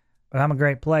back, but I'm a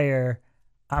great player.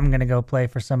 I'm going to go play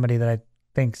for somebody that I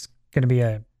think's going to be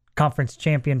a conference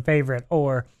champion favorite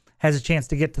or has a chance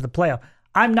to get to the playoff.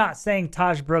 I'm not saying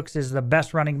Tahj Brooks is the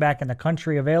best running back in the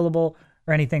country available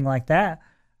or anything like that.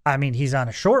 I mean, he's on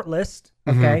a short list,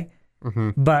 okay?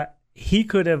 But he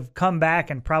could have come back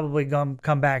and probably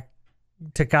come back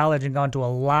to college and gone to a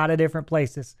lot of different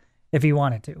places if he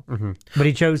wanted to. But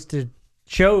he chose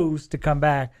to come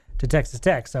back to Texas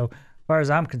Tech. So as far as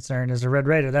I'm concerned, as a Red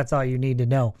Raider, that's all you need to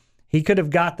know. He could have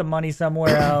got the money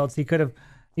somewhere else. He could have,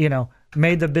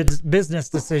 made the business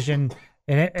decision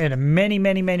in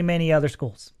many other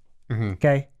schools.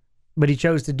 Okay, but he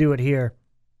chose to do it here.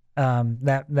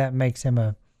 That makes him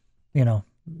a,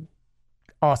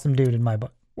 awesome dude in my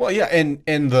book. Well, yeah, and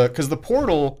because the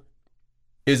portal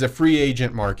is a free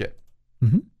agent market,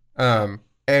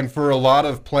 and for a lot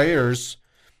of players,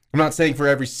 I'm not saying for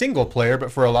every single player,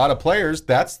 but for a lot of players,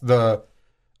 that's the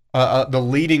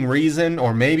leading reason,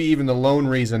 or maybe even the lone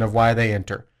reason of why they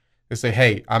enter. They say,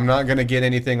 "Hey, I'm not going to get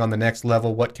anything on the next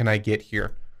level. What can I get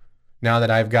here? Now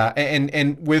that I've got,"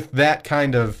 and with that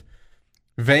kind of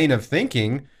vein of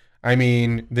thinking, I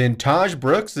mean, then Tahj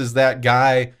Brooks is that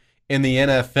guy in the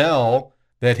NFL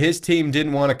that his team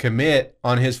didn't want to commit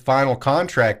on his final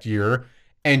contract year,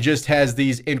 and just has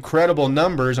these incredible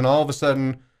numbers, and all of a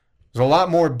sudden there's a lot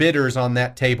more bidders on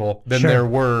that table than there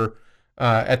were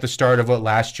at the start of what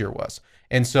last year was.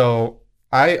 And so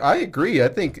I agree. I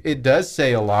think it does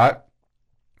say a lot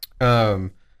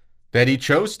that he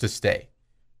chose to stay.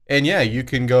 And yeah, you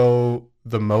can go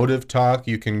the motive talk,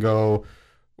 you can go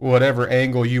whatever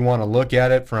angle you want to look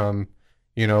at it from,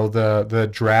 the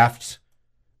draft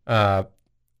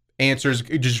answers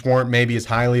just weren't maybe as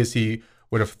highly as he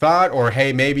would have thought, or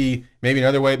hey, maybe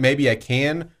another way, maybe I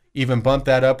can even bump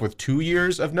that up with 2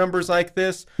 years of numbers like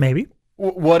this. Maybe.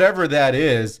 Whatever that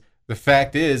is, the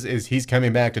fact is he's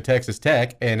coming back to Texas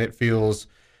Tech, and it feels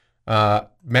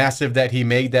massive that he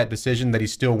made that decision, that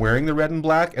he's still wearing the red and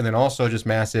black, and then also just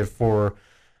massive for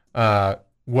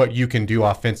what you can do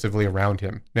offensively around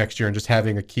him next year, and just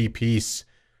having a key piece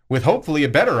with hopefully a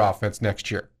better offense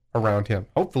next year around him.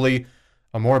 Hopefully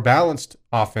a more balanced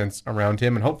offense around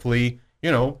him, and hopefully,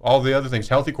 all the other things,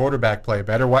 healthy quarterback play,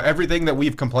 better, everything that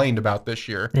we've complained about this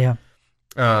year. Yeah.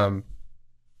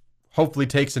 Hopefully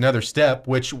takes another step,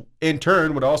 which in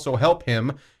turn would also help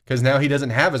him because now he doesn't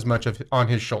have as much on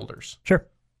his shoulders. Sure.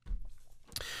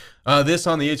 This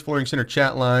on the Yates Flooring Center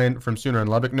chat line from Sooner and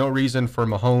Lubbock. No reason for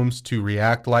Mahomes to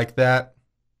react like that.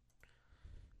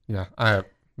 Yeah,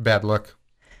 bad luck.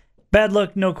 Bad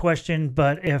luck, no question.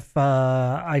 But if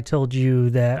I told you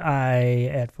that I,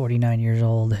 at 49 years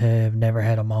old, have never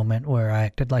had a moment where I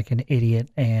acted like an idiot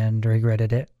and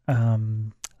regretted it,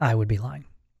 I would be lying.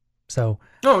 So,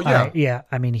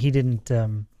 I mean, he didn't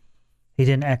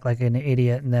act like an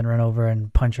idiot and then run over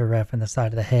and punch a ref in the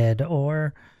side of the head,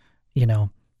 or, do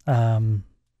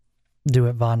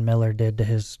what Von Miller did to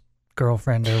his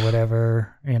girlfriend or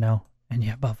whatever, and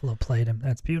yeah, Buffalo played him.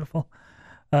 That's beautiful.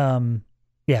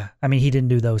 Yeah, I mean, he didn't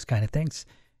do those kind of things.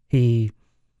 He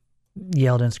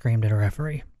yelled and screamed at a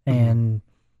referee and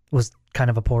was kind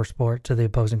of a poor sport to the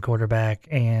opposing quarterback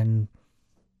and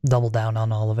doubled down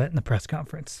on all of it in the press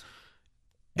conference.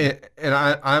 And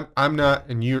I'm not,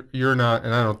 and you're not,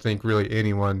 and I don't think really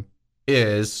anyone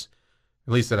is,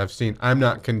 at least that I've seen. I'm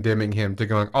not condemning him to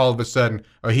going all of a sudden,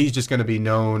 he's just going to be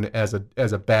known as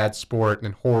a bad sport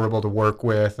and horrible to work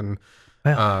with, and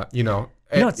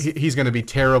he's going to be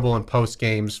terrible in post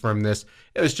games from this.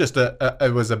 It was just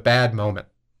it was a bad moment.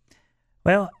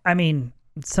 Well, I mean,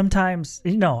 sometimes,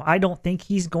 I don't think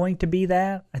he's going to be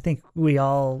that. I think we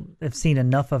all have seen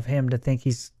enough of him to think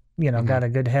he's, got a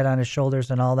good head on his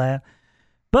shoulders and all that.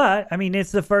 But, I mean,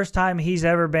 it's the first time he's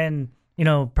ever been,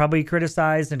 probably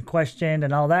criticized and questioned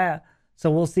and all that. So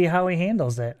we'll see how he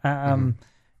handles it.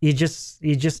 You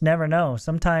just never know.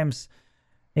 Sometimes,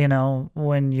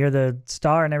 when you're the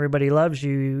star and everybody loves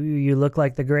you, you look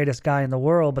like the greatest guy in the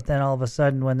world. But then all of a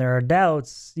sudden, when there are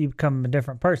doubts, you become a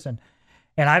different person.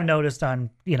 And I've noticed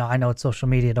on, I know it's social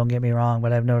media, don't get me wrong,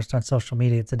 but I've noticed on social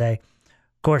media today,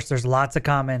 of course, there's lots of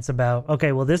comments about,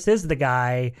 okay, well, this is the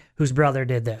guy whose brother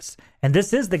did this. And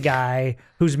this is the guy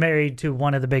who's married to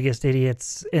one of the biggest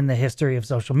idiots in the history of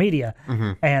social media.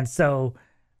 And so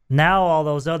now all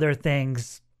those other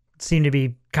things seem to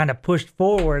be kind of pushed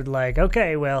forward, like,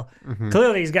 okay, well,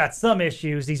 clearly he's got some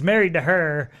issues. He's married to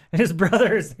her, and his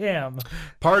brother's him.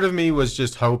 Part of me was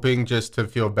just hoping, just to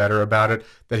feel better about it,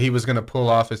 that he was going to pull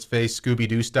off his face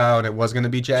Scooby-Doo style, and it was going to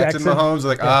be Jackson Mahomes.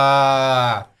 Like,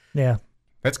 Yeah.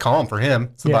 That's calm for him.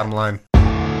 It's the bottom line.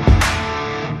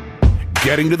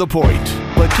 Getting to the point,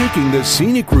 but taking the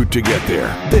scenic route to get there.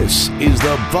 This is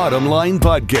the Bottom Line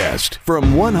Podcast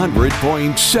from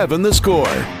 100.7 The Score.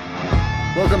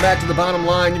 Welcome back to the Bottom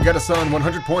Line. You've got us on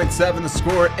 100.7 The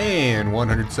Score and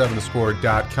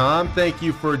 107thescore.com. Thank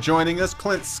you for joining us.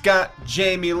 Clint Scott,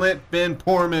 Jamie Lent, Ben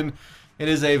Porman. It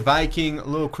is a Viking,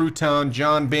 Little Crouton,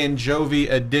 John Ben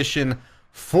Jovi edition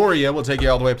for you. We'll take you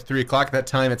all the way up to 3 o'clock. At that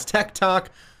time, it's Tech Talk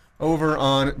over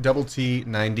on Double T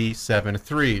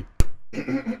 97.3.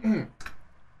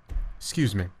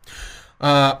 Excuse me.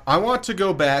 I want to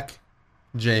go back,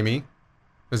 Jamie,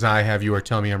 as I have your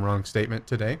tell me I'm wrong statement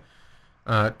today,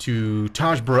 to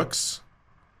Tahj Brooks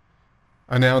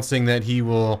announcing that he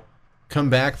will come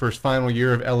back for his final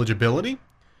year of eligibility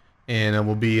and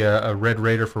will be a Red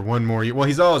Raider for one more year. Well,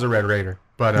 he's always a Red Raider,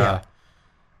 but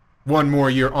one more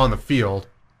year on the field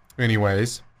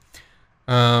anyways.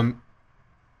 And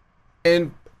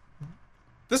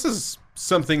this is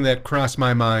something that crossed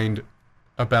my mind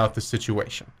about the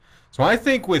situation. So I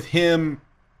think with him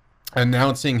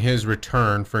announcing his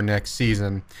return for next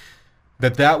season,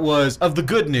 that was of the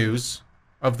good news,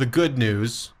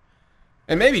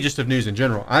 and maybe just of news in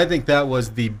general. I think that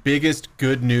was the biggest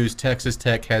good news Texas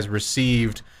Tech has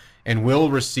received and will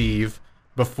receive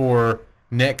before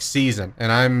next season.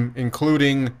 And I'm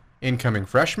including incoming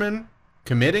freshmen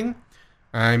committing.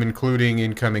 I'm including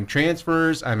incoming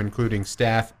transfers. I'm including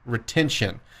staff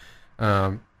retention.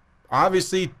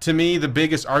 Obviously, to me, the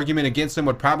biggest argument against him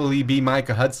would probably be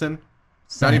Micah Hudson.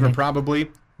 Not even probably,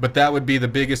 but that would be the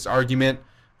biggest argument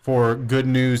for good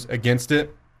news against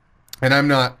it. And I'm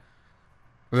not,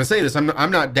 as I say this,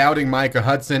 I'm not doubting Micah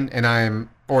Hudson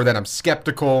or that I'm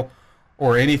skeptical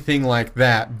or anything like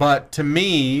that. But to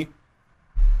me,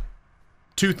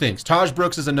 two things. Tahj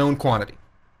Brooks is a known quantity.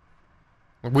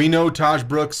 We know Tahj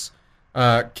Brooks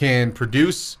can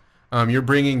produce. You're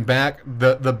bringing back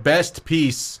the best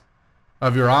piece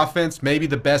of your offense, maybe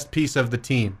the best piece of the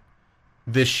team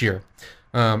this year.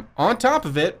 On top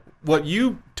of it, what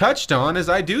you touched on is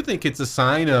I do think it's a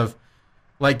sign of,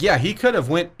 he could have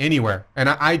went anywhere. And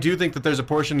I do think that there's a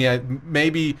portion,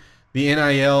 maybe the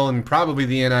NIL and probably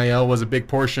the NIL was a big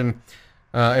portion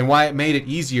and why it made it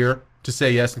easier to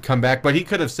say yes and come back. But he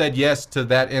could have said yes to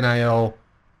that NIL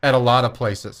at a lot of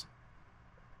places.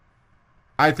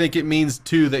 I think it means,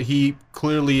 too, that he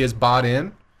clearly is bought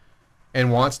in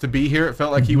and wants to be here. It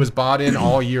felt like he was bought in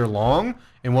all year long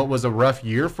in what was a rough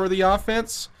year for the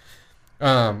offense.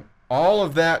 All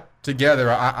of that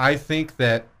together, I think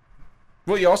that,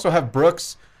 you also have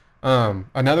Brooks.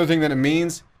 Another thing that it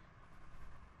means,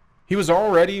 he was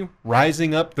already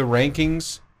rising up the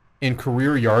rankings in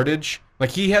career yardage.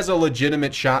 He has a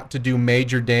legitimate shot to do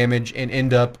major damage and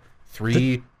end up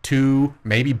 3, 2,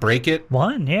 maybe break it.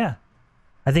 1, yeah.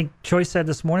 I think Choice said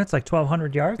this morning it's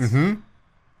 1,200 yards. Mm-hmm.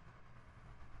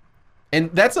 And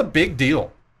that's a big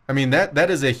deal. I mean, that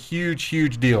is a huge,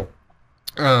 huge deal.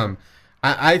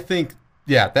 I think,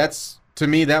 that's, to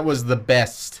me, that was the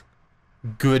best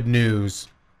good news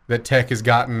that Tech has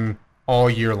gotten all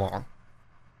year long.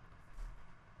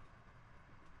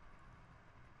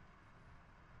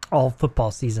 All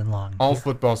football season long.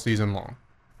 Football season long.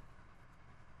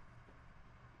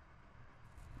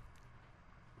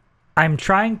 I'm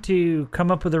trying to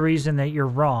come up with a reason that you're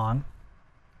wrong.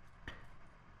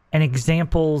 And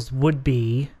examples would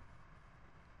be,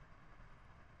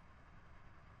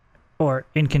 or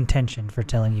in contention for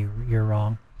telling you you're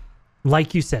wrong.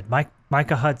 Like you said,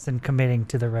 Micah Hudson committing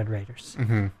to the Red Raiders.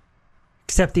 Mm-hmm.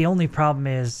 Except the only problem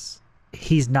is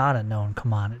he's not a known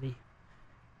commodity.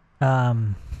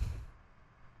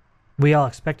 We all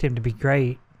expect him to be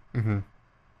great. Mm-hmm.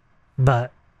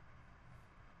 But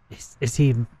is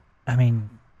he, an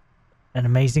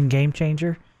amazing game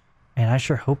changer? And I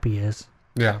sure hope he is.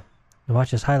 Yeah. You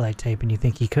watch his highlight tape and you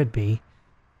think he could be.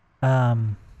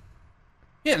 And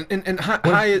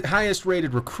highest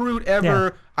rated recruit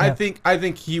ever. Yeah. I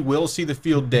think he will see the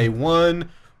field day one,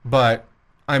 but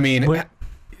I'm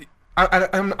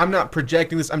not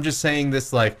projecting this. I'm just saying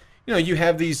this you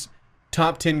have these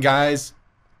top 10 guys.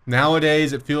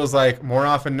 Nowadays, it feels like more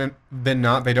often than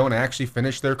not, they don't actually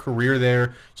finish their career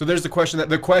there. So there's the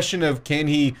question of can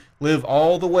he live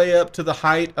all the way up to the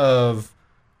height of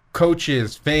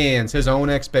coaches, fans, his own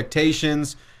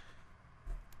expectations.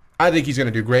 I think he's going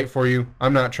to do great for you.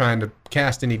 I'm not trying to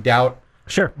cast any doubt.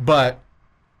 Sure. But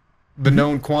the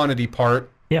known quantity part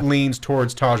leans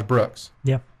towards Tahj Brooks.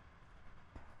 Yeah.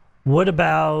 What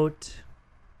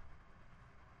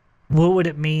would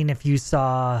it mean if you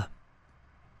saw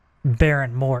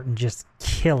Baron Morton just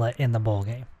kill it in the bowl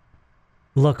game?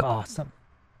 Look awesome.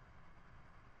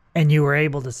 And you were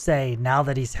able to say, now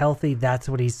that he's healthy, that's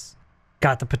what he's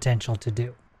got the potential to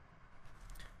do.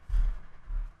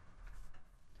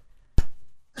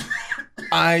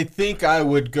 I think I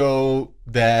would go,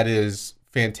 that is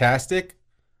fantastic.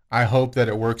 I hope that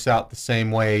it works out the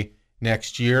same way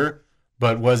next year.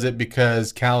 But was it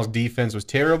because Cal's defense was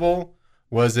terrible?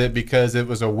 Was it because it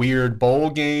was a weird bowl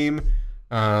game?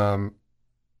 I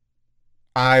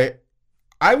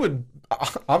would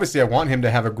obviously I want him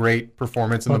to have a great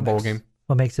performance in the bowl game.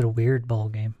 What makes it a weird bowl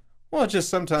game? Well, just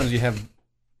sometimes you have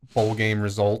bowl game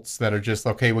results that are just,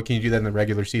 okay, what can you do that in the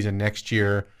regular season next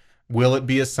year? Will it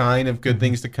be a sign of good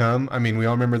things to come? I mean, we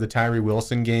all remember the Tyree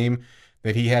Wilson game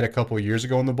that he had a couple of years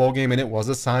ago in the bowl game, and it was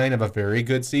a sign of a very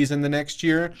good season the next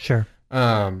year. Sure.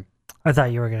 I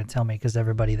thought you were going to tell me because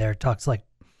everybody there talks like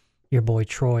your boy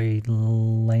Troy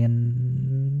Landers.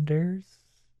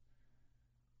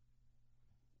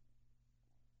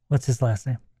 What's his last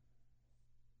name?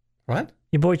 What?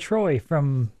 Your boy Troy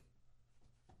from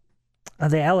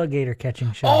the alligator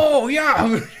catching show. Oh,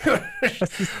 yeah.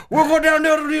 We'll go down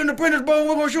there to the Independence Bowl.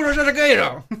 We're going to shoot us at a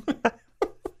gator.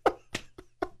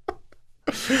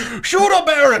 Shoot her,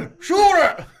 Baron. Shoot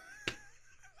her.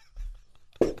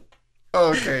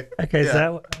 Okay. Okay, yeah.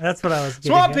 so that's what I was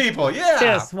getting Swamp at. people, yeah.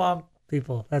 Yeah, swamp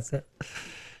people. That's it.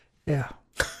 Yeah.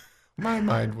 My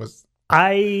mind was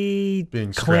I,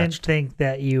 being Clint, stretched. think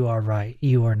that you are right.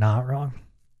 You are not wrong.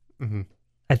 Mm-hmm.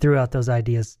 I threw out those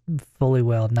ideas fully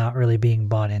well, not really being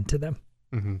bought into them.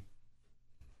 Mm-hmm.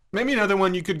 Maybe another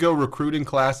one, you could go recruiting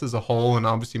class as a whole, and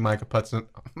obviously Micah Hudson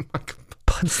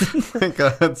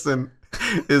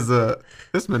is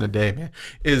it's been a day, man.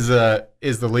 Is the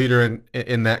leader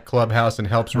in that clubhouse and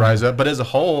helps rise up. But as a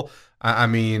whole, I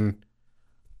mean,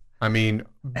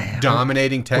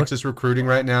 dominating Texas recruiting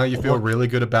right now. You feel really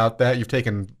good about that. You've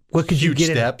taken What could you huge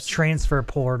get steps. in transfer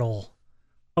portal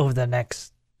over the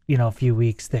next few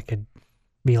weeks that could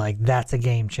be like, that's a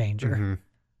game changer? Mm-hmm.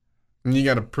 And you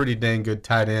got a pretty dang good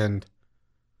tight end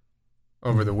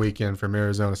over the weekend from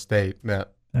Arizona State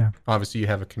that obviously you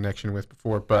have a connection with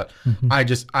before. But I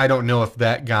don't know if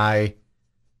that guy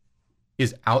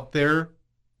is out there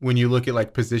when you look at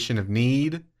like position of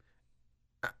need.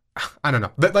 I don't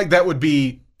know. That would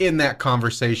be in that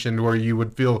conversation where you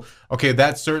would feel, okay,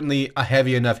 that's certainly a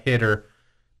heavy enough hitter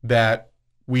that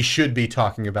we should be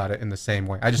talking about it in the same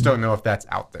way. I just don't know if that's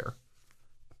out there.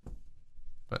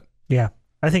 But yeah,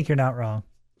 I think you're not wrong.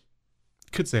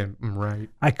 Could say I'm right.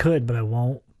 I could, but I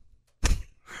won't.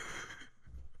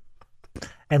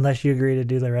 Unless you agree to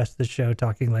do the rest of the show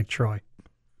talking like Troy.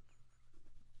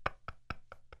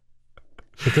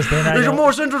 Because then There's a more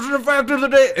interesting fact of the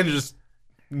day. And just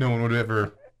no one would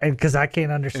ever. And because I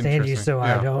can't understand you, so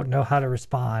I don't know how to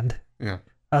respond. Yeah.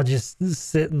 I'll just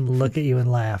sit and look at you and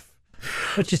laugh,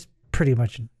 which is pretty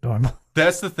much normal.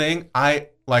 That's the thing. I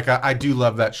do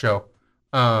love that show.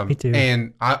 Me too.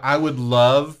 And I would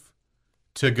love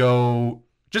to go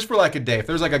just for like a day. If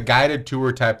there's like a guided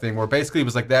tour type thing where basically it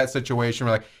was like that situation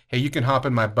where like, hey, you can hop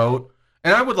in my boat.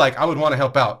 And I would want to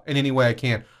help out in any way I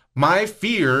can. My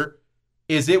fear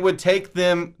is it would take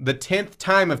them the 10th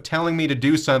time of telling me to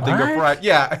do something before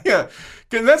yeah.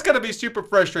 Because that's got to be super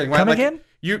frustrating. Right? Come like, again?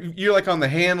 You're like on the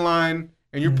hand line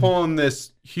and you're pulling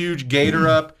this huge gator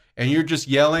up and you're just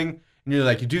yelling and you're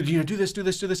like, do this.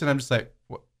 And I'm just like,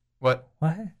 what?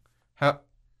 How?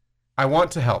 I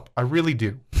want to help. I really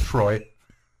do, Troy.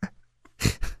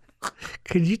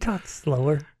 Could you talk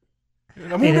slower?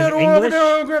 Excuse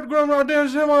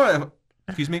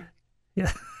me?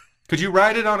 Yeah. Could you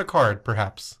write it on a card,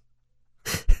 perhaps?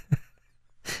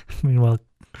 Meanwhile,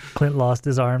 Clint lost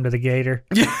his arm to the gator.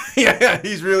 Yeah.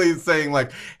 He's really saying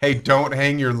like, hey, don't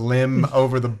hang your limb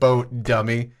over the boat,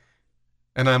 dummy.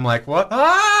 And I'm like, what?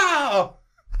 Ah!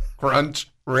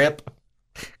 Crunch, rip.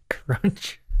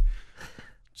 Crunch.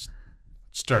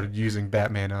 Started using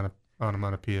Batman on him.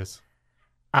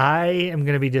 I am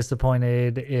going to be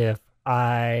disappointed if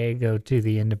I go to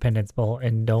the Independence Bowl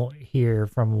and don't hear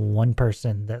from one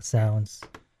person that sounds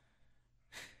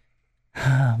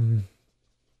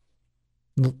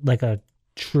like a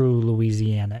true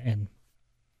Louisiana.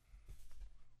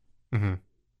 Mm-hmm.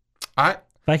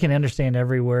 If I can understand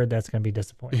every word, that's going to be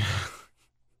disappointing. Yeah.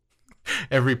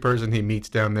 Every person he meets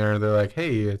down there, they're like,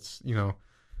 hey, it's,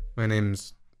 my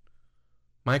name's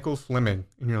Michael Fleming.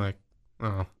 And you're like,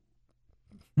 oh.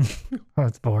 Oh,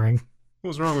 that's boring.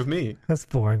 What's wrong with me? That's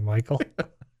boring, Michael.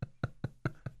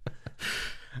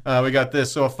 We got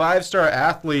this. So a 5-star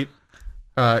athlete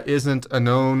isn't a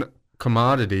known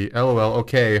commodity. LOL.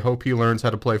 Okay, hope he learns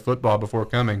how to play football before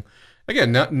coming.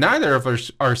 Again, neither of us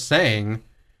are saying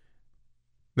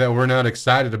that we're not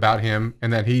excited about him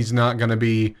and that he's not going to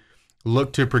be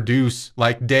looked to produce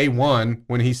like day one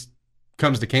when he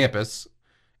comes to campus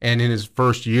and in his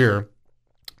first year.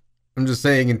 I'm just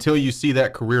saying until you see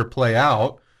that career play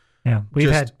out. Yeah, we've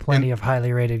had plenty of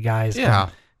highly rated guys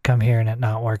come here and it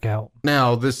not work out.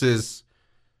 Now, this is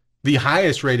the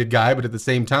highest rated guy, but at the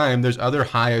same time, there's other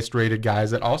highest rated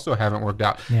guys that also haven't worked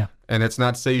out. Yeah. And it's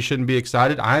not to say you shouldn't be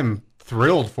excited. I'm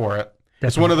thrilled for it.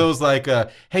 It's one of those like,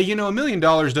 hey, $1 million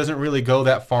doesn't really go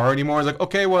that far anymore. It's like,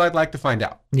 okay, well, I'd like to find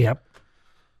out. Yep.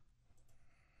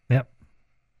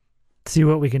 See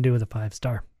what we can do with a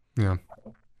 5-star. Yeah.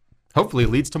 Hopefully it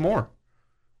leads to more.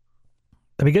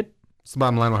 That'd be good. It's the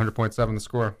Bottom Line, 100.7 The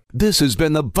Score. This has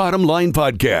been the Bottom Line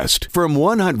Podcast from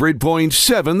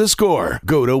 100.7 The Score.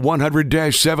 Go to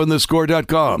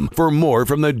 100-7thescore.com for more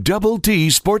from the Double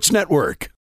T Sports Network.